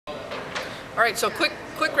All right, so quick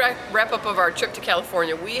wrap up of our trip to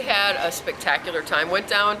California. We had a spectacular time. Went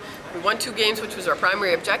down, we won 2 games, which was our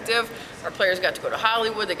primary objective. Our players got to go to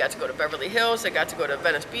Hollywood, they got to go to Beverly Hills, they got to go to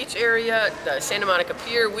Venice Beach area, the Santa Monica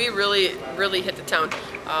Pier. We really hit the town.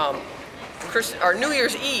 Our New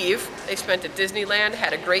Year's Eve, they spent at Disneyland,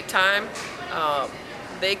 had a great time.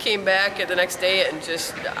 They came back the next day and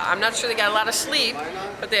just, I'm not sure they got a lot of sleep,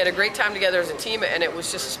 but they had a great time together as a team, and it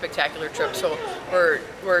was just a spectacular trip. So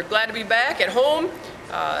we're glad to be back at home,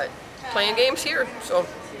 playing games here. So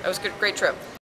that was a great trip.